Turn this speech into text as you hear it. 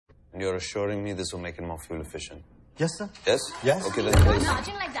And you're assuring me this will make it more fuel efficient? Yes, sir. Yes? Yes. Okay, then Please please. don't barge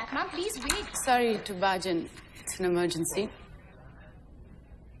in like that, ma'am. Please wait. Sorry to barge in. It's an emergency.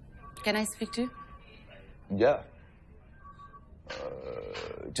 Can I speak to you? Yeah.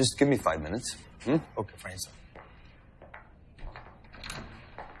 Just give me 5 minutes. Hmm? Okay, fine, sir.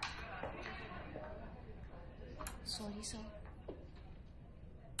 Sorry, sir.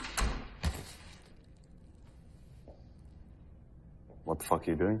 What the fuck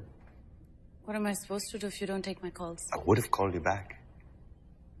are you doing? What am I supposed to do if you don't take my calls? I would have called you back.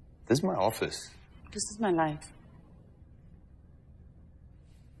 This is my office. This is my life.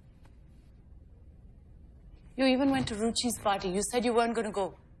 You even went to Ruchi's party. You said you weren't going to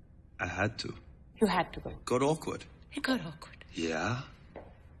go. I had to. You had to go. Got awkward. It got awkward. Yeah?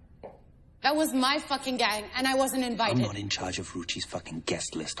 That was my fucking gang, and I wasn't invited. I'm not in charge of Ruchi's fucking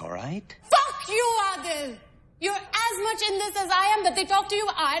guest list, all right? Fuck you, Adil! You're as much in this as I am, that they talk to you,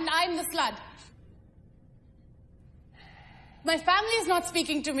 and I'm the slut. My family is not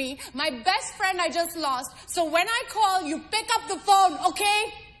speaking to me. My best friend I just lost. So when I call, you pick up the phone,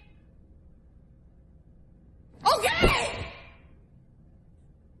 okay? Okay!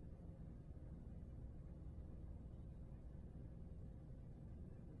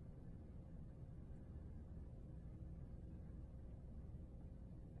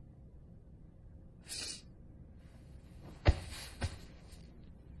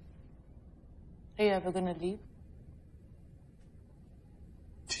 Are you ever gonna leave?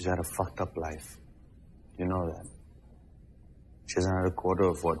 She's had a fucked up life. You know that. She hasn't had a quarter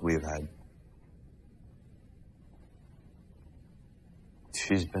of what we've had.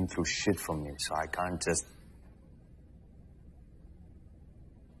 She's been through shit for me, so I can't just...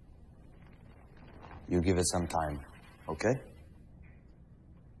 You give it some time, okay?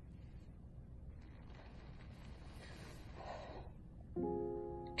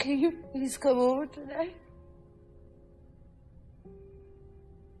 Can you please come over tonight?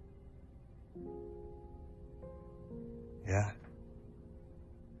 Yeah.